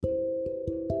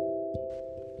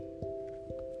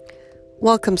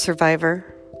Welcome, survivor.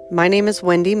 My name is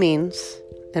Wendy Means,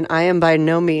 and I am by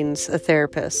no means a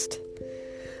therapist.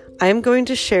 I am going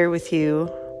to share with you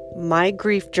my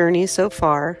grief journey so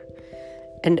far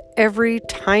and every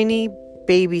tiny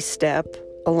baby step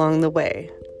along the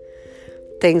way.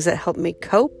 Things that helped me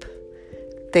cope,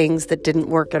 things that didn't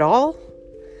work at all,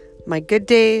 my good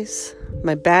days,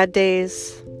 my bad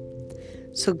days.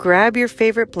 So grab your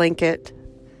favorite blanket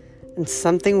and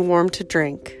something warm to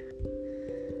drink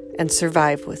and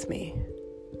survive with me.